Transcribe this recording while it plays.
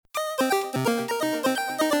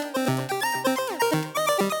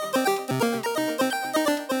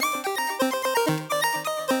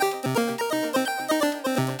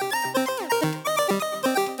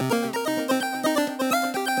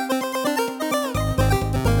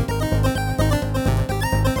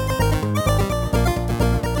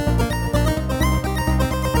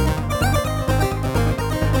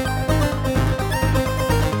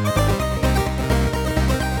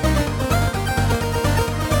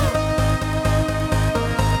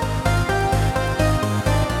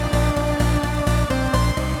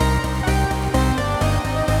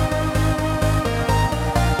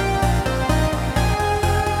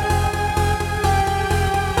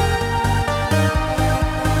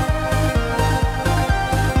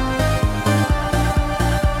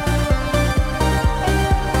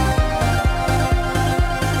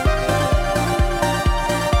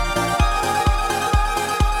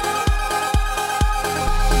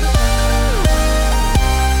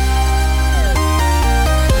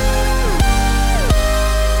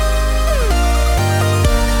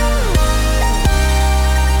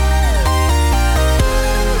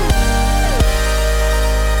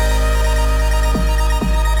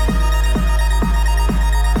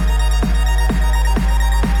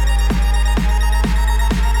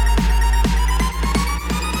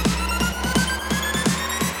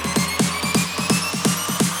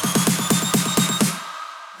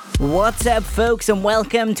What's up, folks, and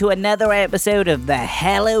welcome to another episode of the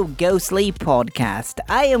Hello Ghostly podcast.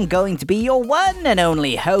 I am going to be your one and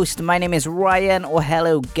only host. My name is Ryan, or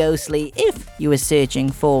Hello Ghostly, if you were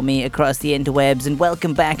searching for me across the interwebs, and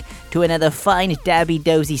welcome back to another fine Dabby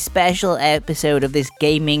Dozy special episode of this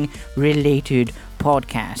gaming-related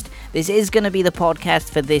podcast. This is going to be the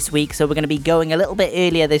podcast for this week, so we're going to be going a little bit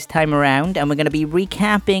earlier this time around, and we're going to be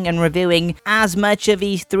recapping and reviewing as much of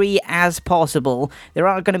E3 as possible. There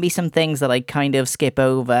are going to be some things that I kind of skip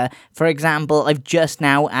over. For example, I've just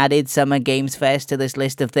now added Summer Games Fest to this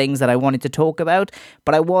list of things that I wanted to talk about,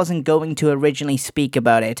 but I wasn't going to originally speak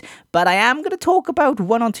about it. But I am going to talk about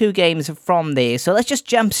one or two games from there, so let's just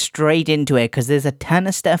jump straight into it, because there's a ton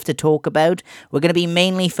of stuff to talk about. We're going to be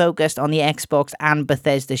mainly focused on the Xbox and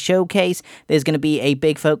Bethesda showcase. There's going to be a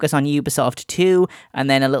big focus on Ubisoft 2, and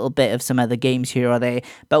then a little bit of some other games here or there.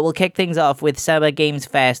 But we'll kick things off with Summer Games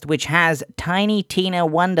Fest, which has Tiny Tina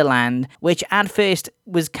Wonderland, which at first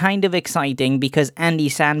was kind of exciting because Andy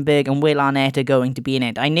Samberg and Will Arnett are going to be in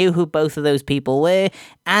it. I knew who both of those people were.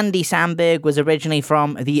 Andy Samberg was originally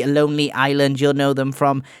from The Lonely Island. You'll know them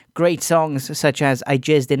from great songs such as I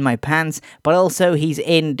Jizzed in My Pants, but also he's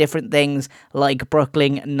in different things like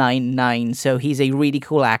Brooklyn Nine-Nine, so he's a really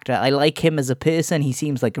cool actor. I like him as a person. He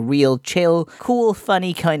seems like a real chill, cool,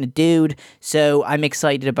 funny kind of dude, so I'm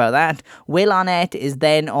excited about that. Will Arnett is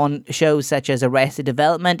then on shows such as Arrested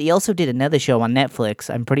Development. He also did another show on Netflix.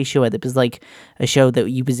 I'm pretty sure that was like a show that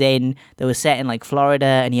he was in that was set in like Florida,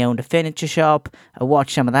 and he owned a furniture shop. I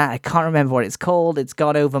watched some of that. I can't remember what it's called. It's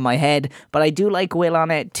gone over my head, but I do like Will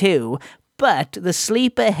Arnett too. But the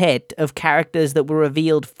sleeper hit of characters that were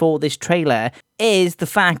revealed for this trailer is the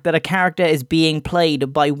fact that a character is being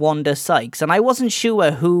played by Wanda Sykes. And I wasn't sure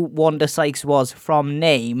who Wanda Sykes was from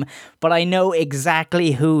name, but I know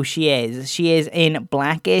exactly who she is. She is in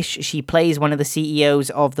Blackish. She plays one of the CEOs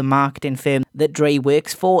of the marketing firm that Dre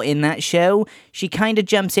works for in that show. She kind of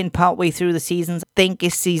jumps in partway through the seasons. I think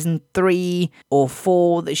it's season 3 or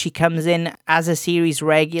 4 that she comes in as a series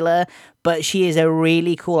regular. But she is a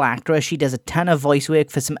really cool actress. She does a ton of voice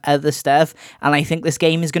work for some other stuff, and I think this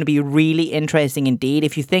game is going to be really interesting indeed.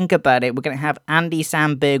 If you think about it, we're going to have Andy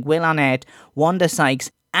Samberg, Will Arnett, Wanda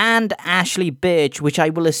Sykes, and Ashley Birch, which I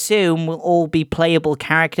will assume will all be playable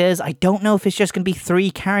characters. I don't know if it's just going to be 3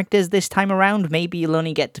 characters this time around. Maybe you'll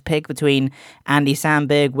only get to pick between Andy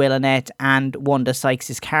Samberg, Will Arnett, and Wanda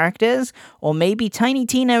Sykes' characters. Or maybe Tiny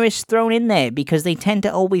Tina is thrown in there, because they tend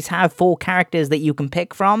to always have 4 characters that you can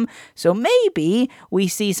pick from. So maybe we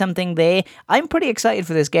see something there. I'm pretty excited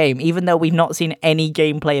for this game, even though we've not seen any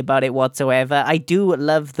gameplay about it whatsoever. I do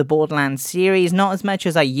love the Borderlands series, not as much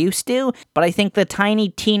as I used to, but I think the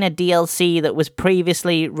Tiny Tina DLC that was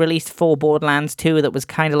previously released for Borderlands 2 that was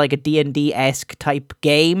kind of like a D&D-esque type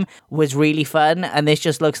game was really fun, and this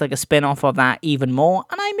just looks like a spin-off of that even more,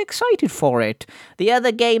 and I'm excited for it. The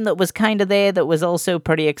other game that was kind of there that was also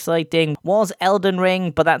pretty exciting was Elden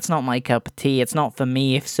Ring, but that's not my cup of tea. It's not for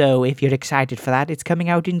me. If you're excited for that, it's coming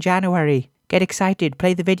out in January. Get excited,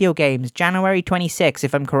 play the video games. January 26th,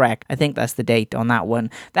 if I'm correct. I think that's the date on that one.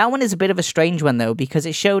 That one is a bit of a strange one, though, because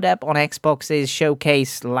it showed up on Xbox's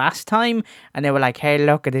showcase last time, and they were like, hey,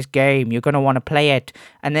 look at this game. You're going to want to play it.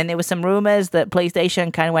 And then there were some rumors that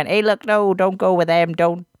PlayStation kind of went, hey, look, no, don't go with them.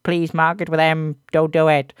 Don't please market with them. Don't do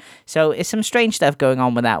it. So it's some strange stuff going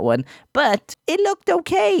on with that one. But it looked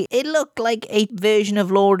okay. It looked like a version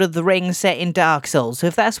of Lord of the Rings set in Dark Souls. So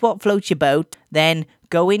if that's what floats your boat, then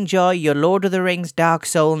go enjoy your Lord of the Rings Dark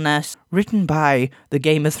Soulness, written by the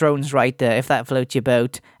Game of Thrones writer, if that floats your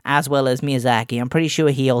boat, as well as Miyazaki. I'm pretty sure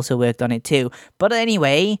he also worked on it too. But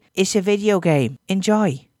anyway, it's a video game.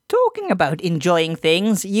 Enjoy. Talking about enjoying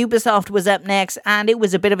things, Ubisoft was up next, and it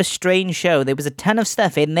was a bit of a strange show. There was a ton of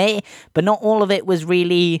stuff in there, but not all of it was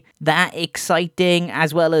really that exciting,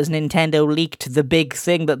 as well as Nintendo leaked the big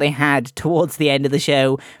thing that they had towards the end of the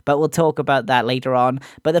show, but we'll talk about that later on.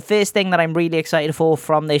 But the first thing that I'm really excited for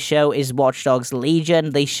from this show is Watch Dogs Legion.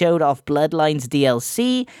 They showed off Bloodlines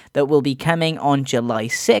DLC that will be coming on July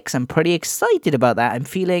 6th. I'm pretty excited about that. I'm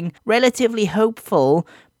feeling relatively hopeful,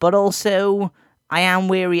 but also I am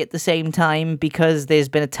wary at the same time because there's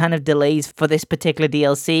been a ton of delays for this particular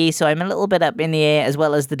DLC, so I'm a little bit up in the air, as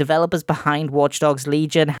well as the developers behind Watch Dogs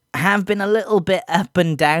Legion have been a little bit up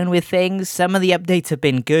and down with things. Some of the updates have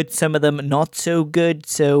been good, some of them not so good,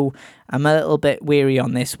 so I'm a little bit weary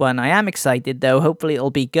on this one. I am excited though, hopefully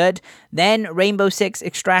it'll be good. Then Rainbow Six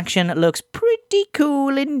Extraction looks pretty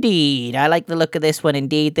cool indeed. I like the look of this one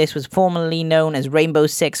indeed. This was formerly known as Rainbow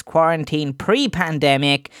Six Quarantine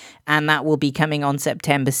pre-pandemic, and that will be coming coming on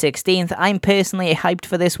September 16th. I'm personally hyped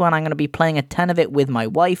for this one. I'm going to be playing a ton of it with my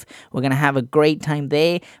wife. We're going to have a great time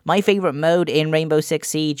there. My favorite mode in Rainbow Six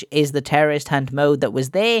Siege is the terrorist hunt mode that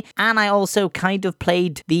was there, and I also kind of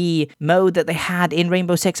played the mode that they had in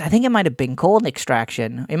Rainbow Six. I think it might have been called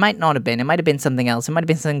Extraction. It might not have been. It might have been something else. It might have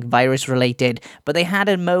been something virus related, but they had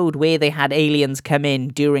a mode where they had aliens come in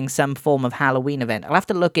during some form of Halloween event. I'll have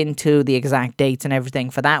to look into the exact dates and everything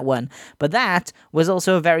for that one, but that was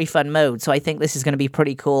also a very fun mode, so I think this is going to be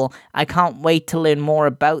pretty cool. I can't wait to learn more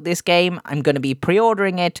about this game. I'm going to be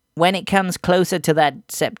pre-ordering it when it comes closer to that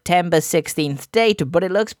September 16th date, but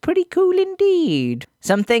it looks pretty cool indeed.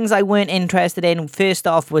 Some things I weren't interested in, first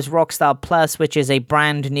off, was Rockstar Plus, which is a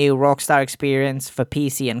brand new Rockstar experience for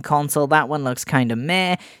PC and console. That one looks kind of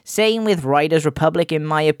meh. Same with Riders Republic, in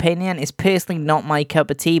my opinion. It's personally not my cup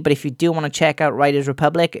of tea, but if you do want to check out Riders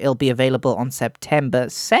Republic, it'll be available on September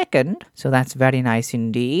 2nd, so that's very nice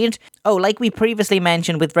indeed. Oh, like we previously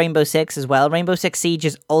mentioned with Rainbow Six as well, Rainbow Six Siege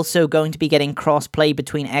is also going to be getting cross-play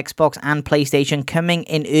between Xbox and PlayStation coming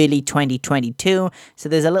in early 2022, so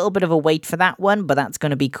there's a little bit of a wait for that one, but that's going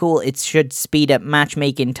to be cool. It should speed up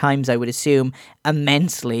matchmaking times, I would assume,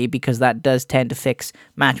 immensely, because that does tend to fix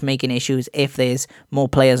matchmaking issues if there's more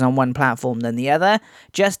players on one platform than the other.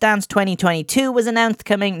 Just Dance 2022 was announced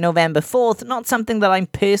coming November 4th, not something that I'm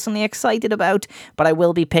personally excited about, but I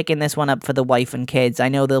will be picking this one up for the wife and kids. I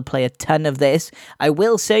know they'll play a ton of this. I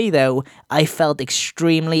will say though, I felt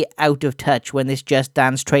extremely out of touch when this Just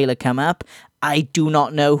Dance trailer came up. I do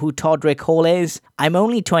not know who Todrick Hall is. I'm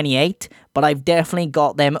only 28, but I've definitely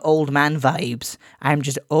got them old man vibes. I'm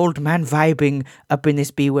just old man vibing up in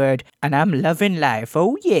this B word, and I'm loving life,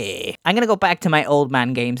 oh yeah. I'm gonna go back to my old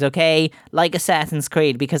man games, okay? Like Assassin's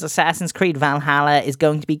Creed, because Assassin's Creed Valhalla is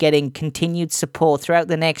going to be getting continued support throughout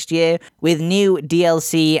the next year, with new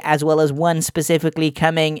DLC, as well as one specifically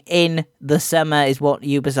coming in the summer, is what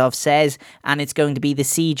Ubisoft says, and it's going to be the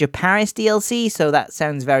Siege of Paris DLC, so that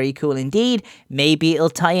sounds very cool indeed. Maybe it'll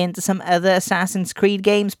tie into some other Assassin's Creed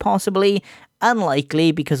games, possibly.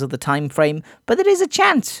 Unlikely because of the time frame, but there is a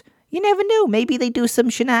chance. You never know, maybe they do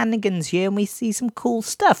some shenanigans here and we see some cool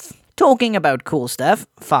stuff. Talking about cool stuff,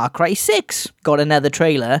 Far Cry 6 got another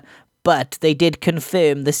trailer, but they did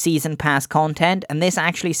confirm the Season Pass content, and this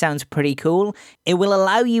actually sounds pretty cool. It will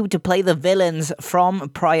allow you to play the villains from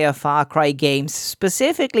prior Far Cry games,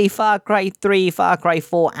 specifically Far Cry 3, Far Cry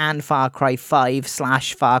 4, and Far Cry 5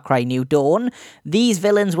 / Far Cry New Dawn. These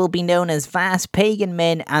villains will be known as Vaas, Pagan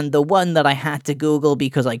Min, and the one that I had to Google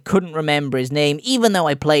because I couldn't remember his name, even though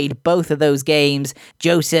I played both of those games,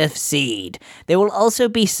 Joseph Seed. There will also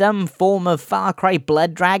be some form of Far Cry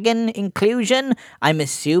Blood Dragon inclusion. I'm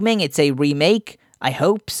assuming it's a remake. I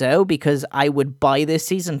hope so, because I would buy this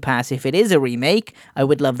Season Pass if it is a remake. I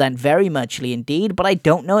would love that very muchly indeed, but I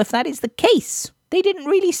don't know if that is the case. They didn't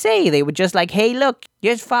really say. They were just like, hey, look,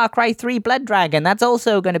 here's Far Cry 3 Blood Dragon. That's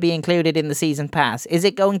also going to be included in the Season Pass. Is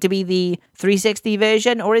it going to be the 360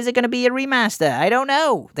 version, or is it going to be a remaster? I don't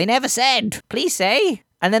know. They never said. Please say.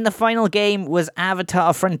 And then the final game was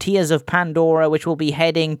Avatar Frontiers of Pandora, which will be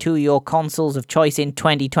heading to your consoles of choice in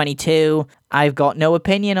 2022. I've got no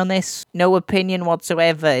opinion on this. No opinion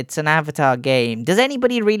whatsoever. It's an Avatar game. Does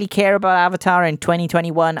anybody really care about Avatar in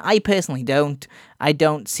 2021? I personally don't. I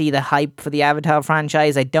don't see the hype for the Avatar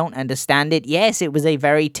franchise. I don't understand it. Yes, it was a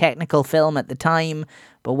very technical film at the time,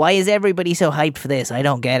 but why is everybody so hyped for this? I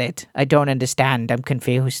don't get it. I don't understand. I'm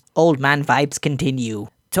confused. Old man vibes continue.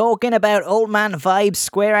 Talking about old man vibes,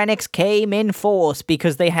 Square Enix came in force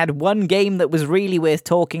because they had one game that was really worth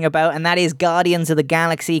talking about, and that is Guardians of the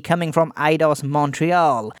Galaxy coming from Eidos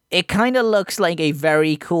Montreal. It kind of looks like a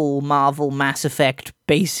very cool Marvel Mass Effect,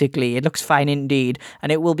 basically. It looks fine indeed,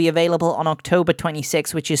 and it will be available on October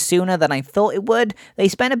 26th, which is sooner than I thought it would. They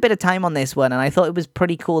spent a bit of time on this one, and I thought it was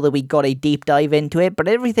pretty cool that we got a deep dive into it, but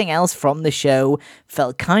everything else from the show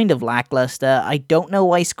felt kind of lackluster. I don't know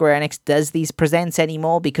why Square Enix does these presents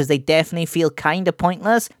anymore, because they definitely feel kind of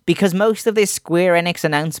pointless, because most of these Square Enix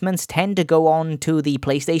announcements tend to go on to the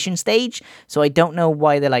PlayStation stage, so I don't know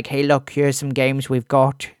why they're like, hey look, here's some games we've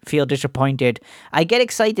got, feel disappointed. I get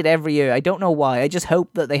excited every year, I don't know why, I just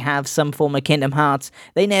hope that they have some form of Kingdom Hearts.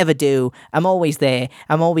 They never do. I'm always there,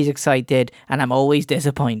 I'm always excited, and I'm always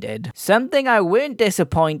disappointed. Something I weren't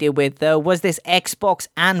disappointed with though was this Xbox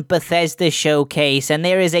and Bethesda showcase, and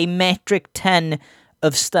there is a metric ton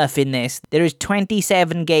of stuff in this. There is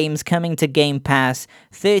 27 games coming to Game Pass,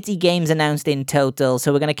 30 games announced in total,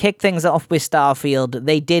 so we're going to kick things off with Starfield.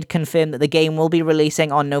 They did confirm that the game will be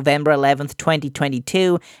releasing on November 11th,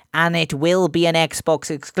 2022, and it will be an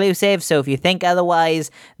Xbox exclusive. So if you think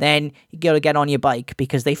otherwise, then you gotta get on your bike,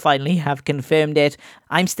 because they finally have confirmed it.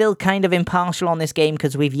 I'm still kind of impartial on this game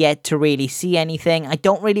because we've yet to really see anything. I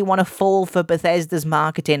don't really want to fall for Bethesda's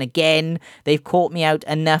marketing again. They've caught me out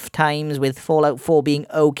enough times with Fallout 4 being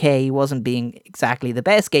okay, wasn't being exactly the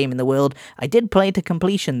best game in the world. I did play to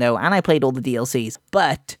completion though, and I played all the DLCs.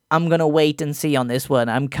 But I'm gonna wait and see on this one.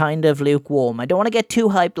 I'm kind of lukewarm. I don't want to get too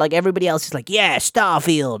hyped like everybody else is like, yeah,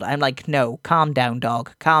 Starfield. I'm like, no, calm down,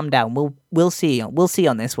 dog. Calm down. We'll see. We'll see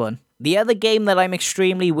on this one. The other game that I'm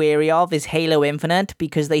extremely wary of is Halo Infinite,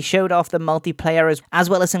 because they showed off the multiplayer as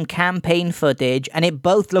well as some campaign footage, and it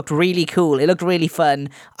both looked really cool. It looked really fun.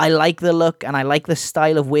 I like the look, and I like the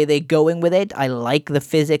style of where they're going with it. I like the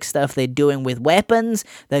physics stuff they're doing with weapons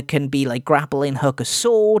that can be like grappling hook a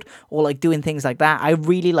sword, or like doing things like that. I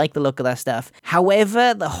really like the look of that stuff.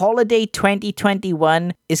 However, the holiday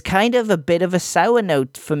 2021 is kind of a bit of a sour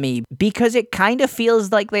note for me, because it kind of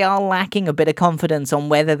feels like they are lacking a bit of confidence on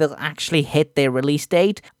whether they'll actually hit their release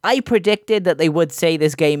date. I predicted that they would say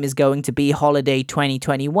this game is going to be holiday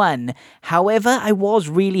 2021. However, I was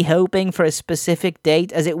really hoping for a specific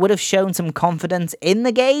date, as it would have shown some confidence in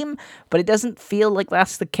the game, but it doesn't feel like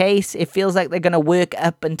that's the case. It feels like they're going to work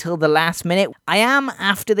up until the last minute. I am,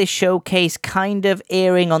 after this showcase, kind of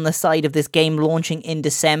erring on the side of this game launching in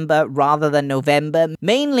December rather than November,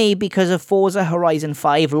 mainly because of Forza Horizon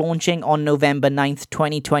 5 launching on November 9th,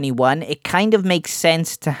 2021. It kind of makes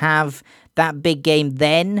sense to have that big game,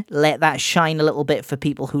 then let that shine a little bit for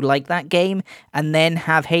people who like that game, and then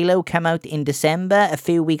have Halo come out in December, a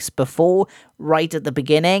few weeks before, right at the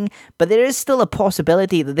beginning. But there is still a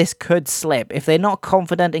possibility that this could slip. If they're not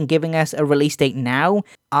confident in giving us a release date now,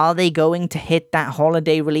 are they going to hit that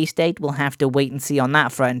holiday release date? We'll have to wait and see on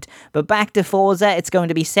that front. But back to Forza, it's going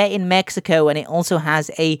to be set in Mexico, and it also has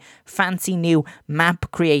a fancy new map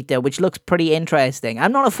creator, which looks pretty interesting.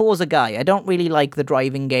 I'm not a Forza guy. I don't really like the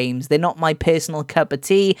driving games. They're not my personal cup of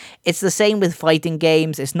tea. It's the same with fighting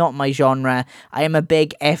games. It's not my genre. I am a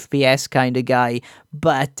big FPS kind of guy,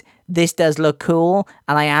 but this does look cool,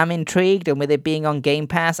 and I am intrigued, and with it being on Game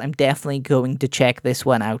Pass, I'm definitely going to check this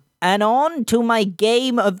one out. And on to my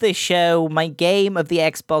game of the show, my game of the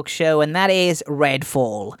Xbox show, and that is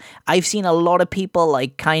Redfall. I've seen a lot of people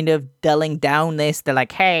like kind of dulling down this. They're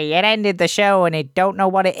like, hey, it ended the show and I don't know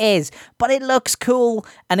what it is, but it looks cool,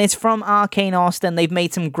 and it's from Arcane Austin. They've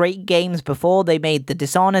made some great games before. They made the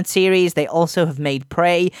Dishonored series. They also have made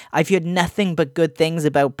Prey. I've heard nothing but good things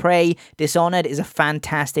about Prey. Dishonored is a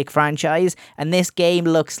fantastic franchise, and this game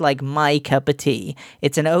looks like my cup of tea.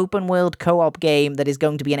 It's an open world co-op game that is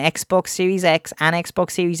going to be an Xbox Series X and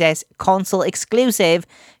Xbox Series S console exclusive,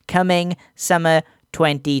 coming summer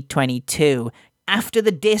 2022. After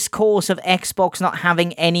the discourse of Xbox not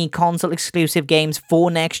having any console exclusive games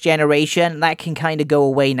for next generation, that can kind of go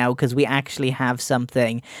away now because we actually have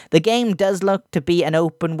something. The game does look to be an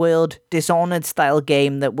open world, Dishonored style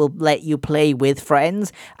game that will let you play with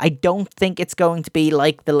friends. I don't think it's going to be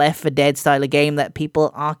like the Left 4 Dead style of game that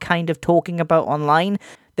people are kind of talking about online.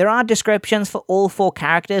 There are descriptions for all 4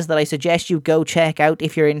 characters that I suggest you go check out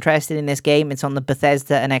if you're interested in this game. It's on the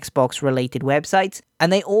Bethesda and Xbox related websites,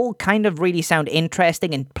 and they all kind of really sound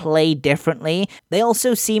interesting and play differently. They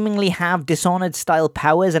also seemingly have Dishonored style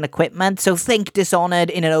powers and equipment, so think Dishonored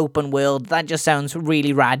in an open world. That just sounds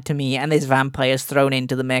really rad to me, and there's vampires thrown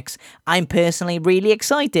into the mix. I'm personally really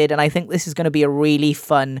excited, and I think this is going to be a really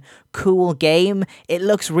fun, cool game. It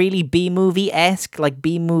looks really B-movie-esque, like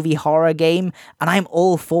B-movie horror game, and I'm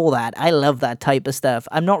all for that. I love that type of stuff.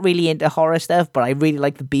 I'm not really into horror stuff, but I really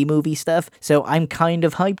like the B-movie stuff, so I'm kind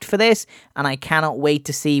of hyped for this, and I cannot wait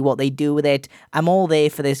to see what they do with it. I'm all there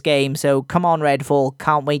for this game, so come on Redfall,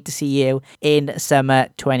 can't wait to see you in summer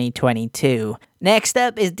 2022. Next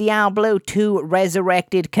up is Diablo 2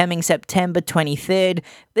 Resurrected, coming September 23rd.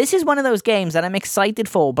 This is one of those games that I'm excited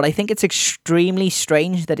for, but I think it's extremely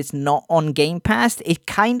strange that it's not on Game Pass. It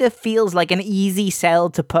kind of feels like an easy sell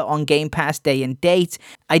to put on Game Pass day and date.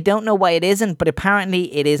 I don't know why it isn't, but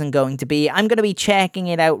apparently it isn't going to be. I'm going to be checking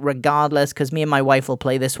it out regardless, because me and my wife will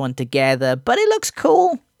play this one together, but it looks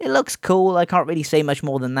cool. It looks cool. I can't really say much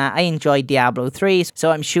more than that. I enjoyed Diablo 3, so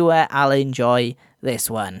I'm sure I'll enjoy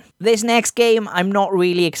this one. This next game I'm not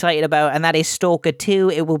really excited about, and that is Stalker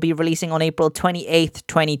 2. It will be releasing on April 28th,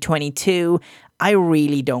 2022. I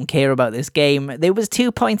really don't care about this game. There was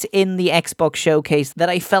 2 points in the Xbox showcase that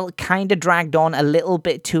I felt kind of dragged on a little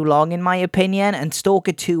bit too long in my opinion, and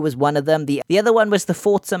Stalker 2 was one of them. The other one was the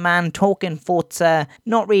Forza man talking Forza.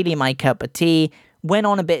 Not really my cup of tea. went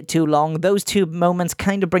on a bit too long. Those two moments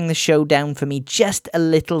kind of bring the show down for me just a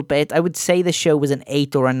little bit. I would say the show was an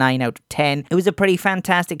 8 or a 9 out of 10. It was a pretty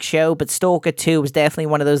fantastic show, but Stalker 2 was definitely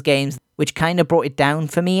one of those games which kind of brought it down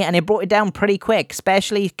for me, and it brought it down pretty quick,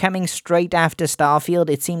 especially coming straight after Starfield.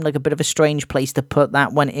 It seemed like a bit of a strange place to put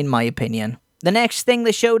that one, in my opinion. The next thing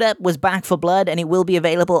that showed up was Back 4 Blood, and it will be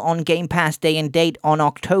available on Game Pass day and date on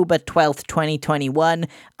October 12th, 2021.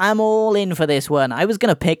 I'm all in for this one. I was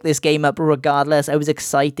going to pick this game up regardless. I was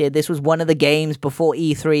excited. This was one of the games before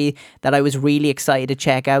E3 that I was really excited to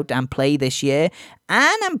check out and play this year.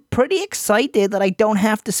 And I'm pretty excited that I don't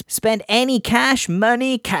have to spend any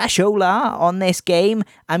cashola on this game.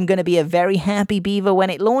 I'm going to be a very happy beaver when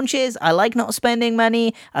it launches. I like not spending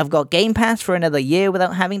money. I've got Game Pass for another year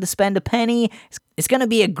without having to spend a penny. It's going to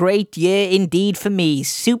be a great year indeed for me.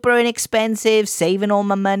 Super inexpensive, saving all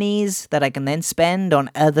my monies that I can then spend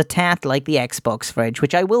on other tat like the Xbox fridge,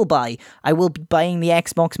 which I will buy. I will be buying the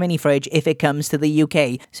Xbox mini fridge if it comes to the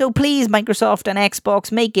UK. So please, Microsoft and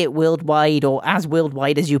Xbox, make it worldwide, or as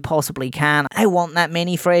worldwide as you possibly can. I want that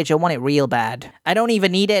mini fridge. I want it real bad. I don't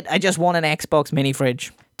even need it. I just want an Xbox mini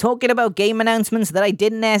fridge. Talking about game announcements that I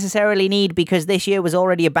didn't necessarily need because this year was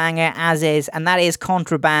already a banger as is, and that is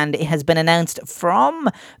Contraband. It has been announced from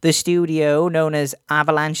the studio known as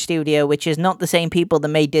Avalanche Studio, which is not the same people that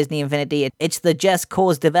made Disney Infinity. It's the Just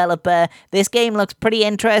Cause developer. This game looks pretty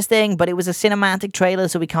interesting, but it was a cinematic trailer,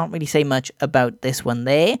 so we can't really say much about this one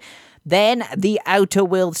there. Then, The Outer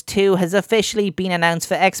Worlds 2 has officially been announced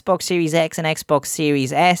for Xbox Series X and Xbox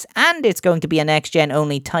Series S, and it's going to be a next-gen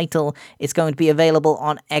only title. It's going to be available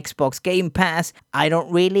on Xbox Game Pass. I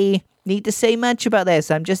don't really need to say much about this.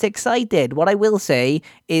 I'm just excited. What I will say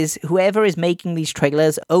is whoever is making these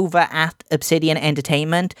trailers over at Obsidian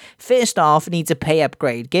Entertainment, first off, needs a pay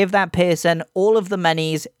upgrade. Give that person all of the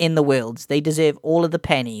monies in the world. They deserve all of the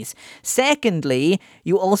pennies. Secondly,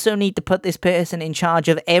 you also need to put this person in charge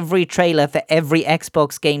of every trailer for every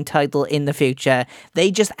Xbox game title in the future. They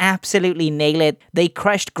just absolutely nail it. They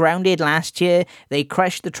crushed Grounded last year. They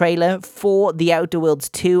crushed the trailer for The Outer Worlds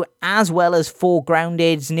 2 as well as for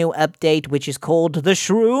Grounded's new update, which is called The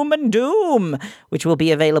Shroom and Doom, which will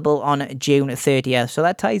be available on June 30th. So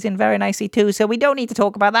that ties in very nicely too, so we don't need to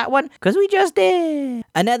talk about that one, because we just did.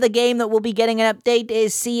 Another game that will be getting an update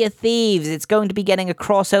is Sea of Thieves. It's going to be getting a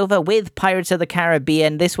crossover with Pirates of the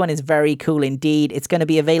Caribbean. This one is very cool indeed. It's going to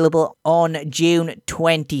be available on June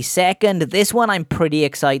 22nd. This one I'm pretty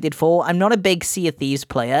excited for. I'm not a big Sea of Thieves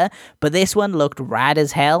player, but this one looked rad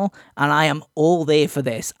as hell, and I am all there for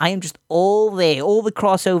this. I am just all there. All the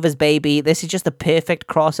crossovers, baby. This is just a perfect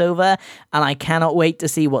crossover, and I cannot wait to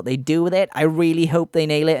see what they do with it. I really hope they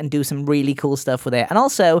nail it and do some really cool stuff with it. And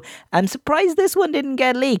also, I'm surprised this one didn't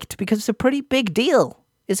get leaked, because it's a pretty big deal.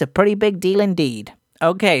 It's a pretty big deal indeed.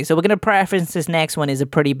 Okay, so we're going to preference this next one is a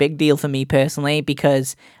pretty big deal for me personally,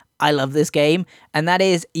 because I love this game, and that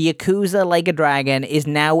is Yakuza Like a Dragon is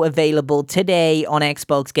now available today on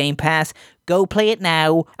Xbox Game Pass. Go play it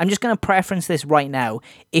now. I'm just going to preference this right now.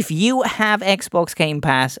 If you have Xbox Game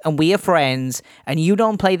Pass and we are friends and you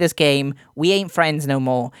don't play this game, we ain't friends no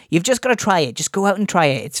more. You've just got to try it. Just go out and try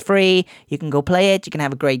it. It's free. You can go play it. You can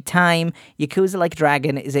have a great time. Yakuza Like a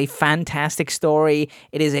Dragon is a fantastic story.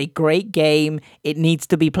 It is a great game. It needs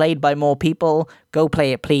to be played by more people. Go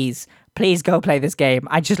play it, please. Please go play this game.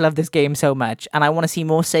 I just love this game so much. And I want to see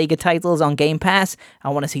more Sega titles on Game Pass. I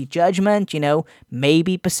want to see Judgment,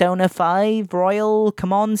 maybe Persona 5 Royal.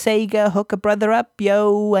 Come on, Sega, hook a brother up.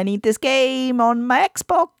 Yo, I need this game on my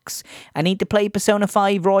Xbox. I need to play Persona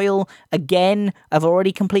 5 Royal again. I've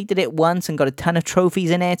already completed it once and got a ton of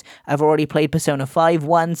trophies in it. I've already played Persona 5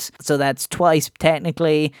 once, so that's twice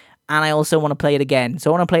technically. And I also want to play it again,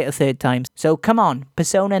 so I want to play it a third time. So come on,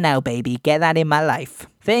 Persona now, baby. Get that in my life.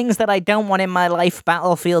 Things that I don't want in my life,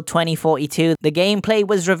 Battlefield 2042. The gameplay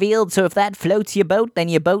was revealed, so if that floats your boat, then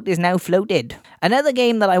your boat is now floated. Another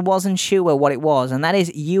game that I wasn't sure what it was, and that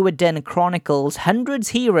is Suikoden Chronicles Hundreds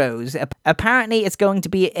Heroes. Apparently, it's going to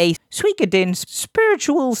be a Suikoden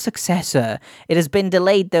spiritual successor. It has been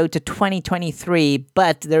delayed, though, to 2023,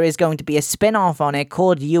 but there is going to be a spin-off on it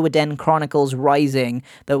called Suikoden Chronicles Rising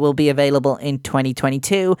that will be available in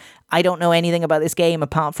 2022. I don't know anything about this game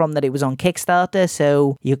apart from that it was on Kickstarter,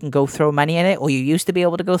 so you can go throw money at it, or you used to be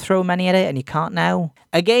able to go throw money at it, and you can't now.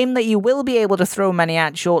 A game that you will be able to throw money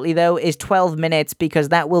at shortly, though, is 12 Minutes, because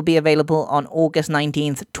that will be available on August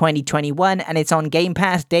 19th, 2021, and it's on Game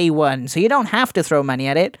Pass day one, so you don't have to throw money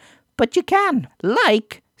at it, but you can.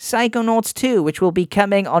 Like Psychonauts 2, which will be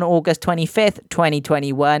coming on August 25th,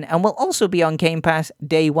 2021, and will also be on Game Pass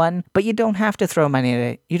day one, but you don't have to throw money at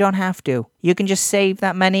it. You don't have to. You can just save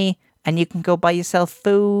that money and you can go buy yourself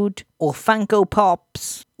food, or Funko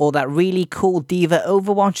Pops, or that really cool Diva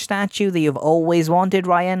Overwatch statue that you've always wanted,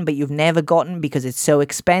 Ryan, but you've never gotten because it's so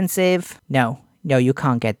expensive. No, you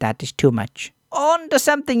can't get that. It's too much. On to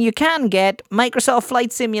something you can get. Microsoft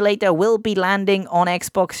Flight Simulator will be landing on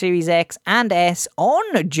Xbox Series X and S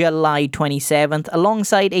on July 27th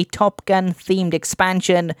alongside a Top Gun themed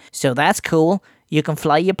expansion, so that's cool. You can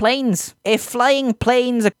fly your planes. If flying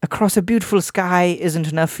planes across a beautiful sky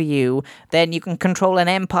isn't enough for you, then you can control an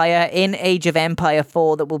Empire in Age of Empire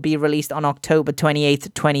 4 that will be released on October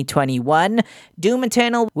 28th, 2021. Doom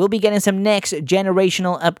Eternal will be getting some next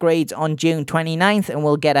generational upgrades on June 29th and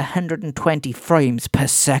will get 120 frames per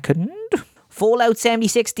second. Fallout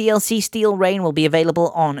 76 DLC Steel Rain will be available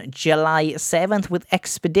on July 7th with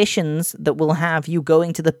expeditions that will have you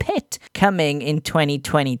going to the pit coming in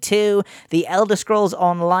 2022. The Elder Scrolls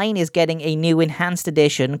Online is getting a new enhanced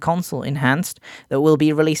edition, console enhanced, that will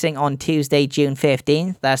be releasing on Tuesday, June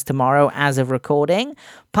 15th. That's tomorrow as of recording.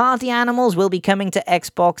 Party Animals will be coming to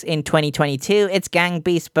Xbox in 2022. It's Gang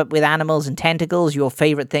Beasts, but with animals and tentacles, your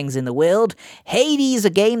favorite things in the world. Hades, a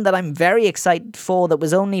game that I'm very excited for that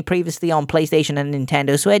was only previously on PlayStation and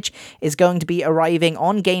Nintendo Switch, is going to be arriving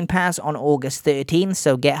on Game Pass on August 13th,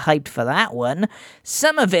 so get hyped for that one.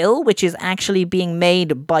 Somerville, which is actually being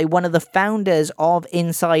made by one of the founders of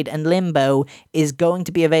Inside and Limbo, is going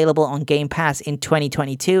to be available on Game Pass in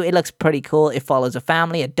 2022. It looks pretty cool. It follows a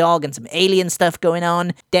family, a dog, and some alien stuff going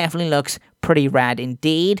on. Definitely looks pretty rad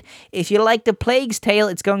indeed. If you like The Plague's Tale,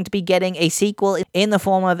 it's going to be getting a sequel in the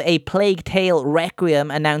form of a Plague Tale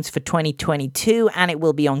Requiem announced for 2022, and it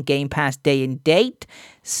will be on Game Pass day and date.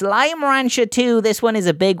 Slime Rancher 2, this one is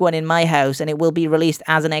a big one in my house, and it will be released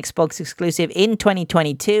as an Xbox exclusive in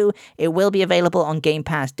 2022. It will be available on Game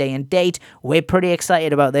Pass day and date. We're pretty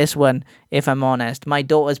excited about this one, if I'm honest. My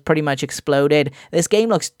daughter's pretty much exploded. This game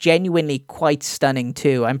looks genuinely quite stunning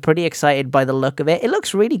too. I'm pretty excited by the look of it. It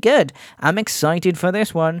looks really good. I'm excited for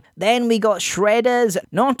this one. Then we got Shredders,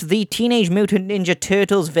 not the Teenage Mutant Ninja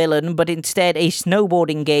Turtles villain, but instead a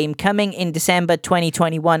snowboarding game coming in December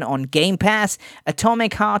 2021 on Game Pass.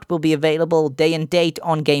 Atomic Heart will be available day and date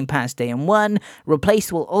on Game Pass day and 1.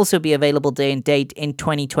 Replaced will also be available day and date in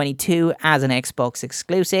 2022 as an Xbox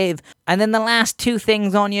exclusive. And then the last two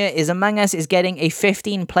things on here is Among Us is getting a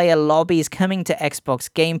 15-player lobbies coming to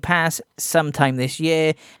Xbox Game Pass sometime this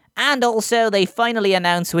year. And also, they finally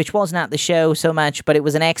announced, which wasn't at the show so much, but it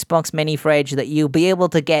was an Xbox mini fridge that you'll be able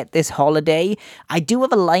to get this holiday. I do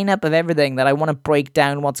have a lineup of everything that I want to break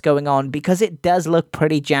down what's going on because it does look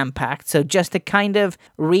pretty jam-packed. So just to kind of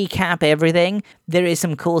recap everything, there is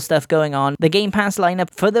some cool stuff going on. The Game Pass lineup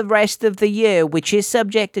for the rest of the year, which is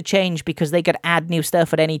subject to change because they could add new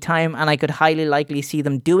stuff at any time, and I could highly likely see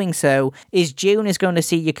them doing so, is June is going to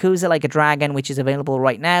see Yakuza Like a Dragon, which is available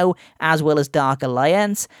right now, as well as Dark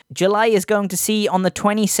Alliance. July is going to see on the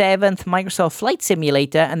 27th Microsoft Flight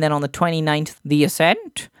Simulator, and then on the 29th The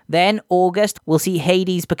Ascent. Then August, we'll see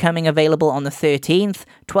Hades becoming available on the 13th,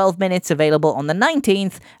 12 Minutes available on the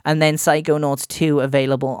 19th, and then Psychonauts 2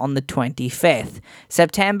 available on the 25th.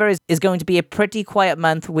 September is going to be a pretty quiet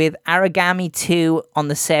month with Aragami 2 on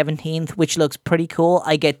the 17th, which looks pretty cool.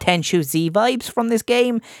 I get Tenchu Z vibes from this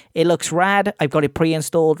game. It looks rad. I've got it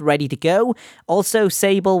pre-installed, ready to go. Also,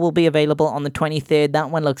 Sable will be available on the 23rd. That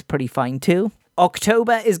one looks pretty fine too.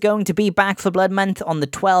 October is going to be Back 4 Blood month on the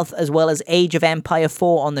 12th, as well as Age of Empire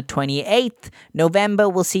 4 on the 28th. November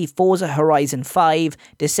will see Forza Horizon 5.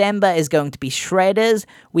 December is going to be Shredders.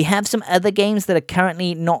 We have some other games that are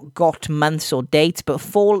currently not got months or dates, but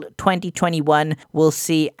fall 2021 will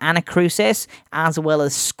see Anacrusis, as well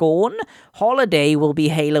as Scorn. Holiday will be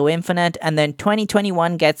Halo Infinite, and then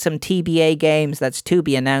 2021 gets some TBA games that's to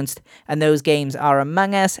be announced, and those games are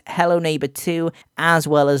Among Us, Hello Neighbor 2, as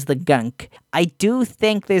well as The Gunk. I do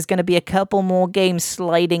think there's going to be a couple more games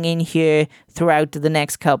sliding in here throughout the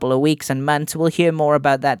next couple of weeks and months. We'll hear more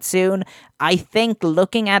about that soon. I think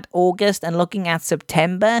looking at August and looking at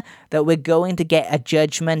September, that we're going to get a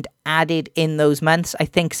Judgment added in those months. I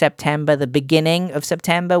think September, the beginning of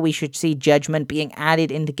September, we should see Judgment being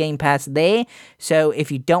added into Game Pass there. So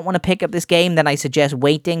if you don't want to pick up this game, then I suggest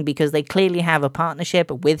waiting because they clearly have a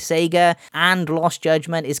partnership with Sega, and Lost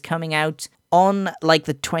Judgment is coming out on like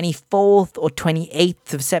the 24th or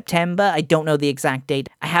 28th of September. I don't know the exact date.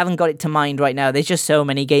 I haven't got it to mind right now. There's just so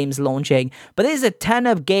many games launching. But there's a ton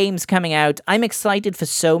of games coming out. I'm excited for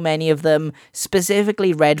so many of them.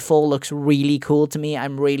 Specifically, Redfall looks really cool to me.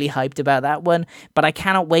 I'm really hyped about that one. But I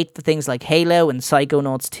cannot wait for things like Halo and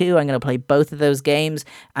Psychonauts 2. I'm going to play both of those games.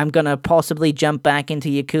 I'm going to possibly jump back into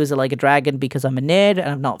Yakuza Like a Dragon because I'm a nerd and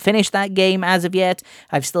I've not finished that game as of yet.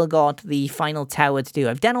 I've still got the final tower to do.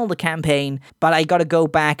 I've done all the campaign, but I got to go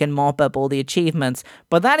back and mop up all the achievements.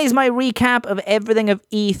 But that is my recap of everything of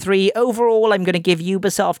E3. Overall, I'm going to give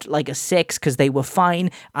Ubisoft like a 6 because they were fine,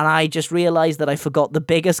 and I just realized that I forgot the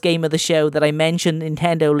biggest game of the show that I mentioned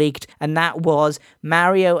Nintendo leaked, and that was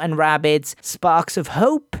Mario and Rabbids Sparks of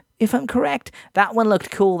Hope, if I'm correct. That one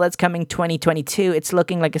looked cool. That's coming 2022. It's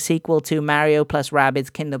looking like a sequel to Mario plus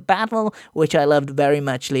Rabbids Kingdom Battle, which I loved very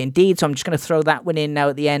muchly indeed. So I'm just going to throw that one in now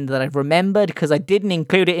at the end that I've remembered, because I didn't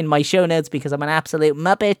include it in my show notes because I'm an absolute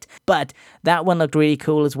muppet. But that one looked really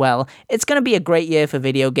cool as well. It's going to be a great year for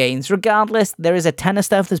video games. Regardless, there is a ton of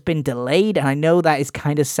stuff that's been delayed, and I know that is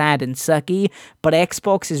kind of sad and sucky, but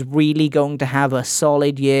Xbox is really going to have a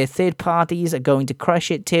solid year. Third parties are going to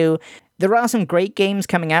crush it too. There are some great games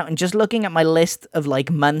coming out, and just looking at my list of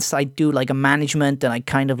like months, I do like a management and I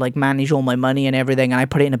kind of like manage all my money and everything, and I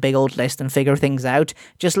put it in a big old list and figure things out.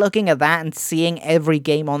 Just looking at that and seeing every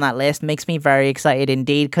game on that list makes me very excited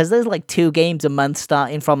indeed, because there's like 2 games a month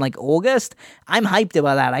starting from like August. I'm hyped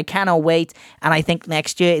about that. I cannot wait, and I think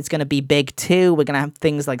next year it's going to be big too. We're going to have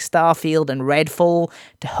things like Starfield and Redfall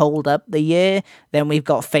to hold up the year. Then we've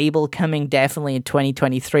got Fable coming definitely in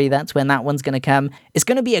 2023. That's when that one's going to come. It's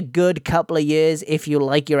going to be a good couple of years if you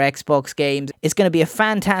like your Xbox games. It's going to be a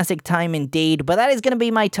fantastic time indeed. But that is going to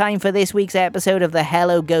be my time for this week's episode of the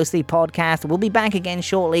Hello Ghostly podcast. We'll be back again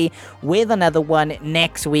shortly with another one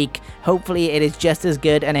next week. Hopefully it is just as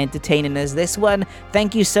good and entertaining as this one.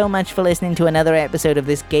 Thank you so much for listening to another episode of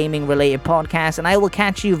this gaming related podcast, and I will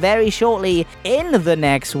catch you very shortly in the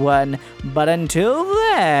next one. But until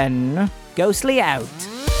then, Ghostly out.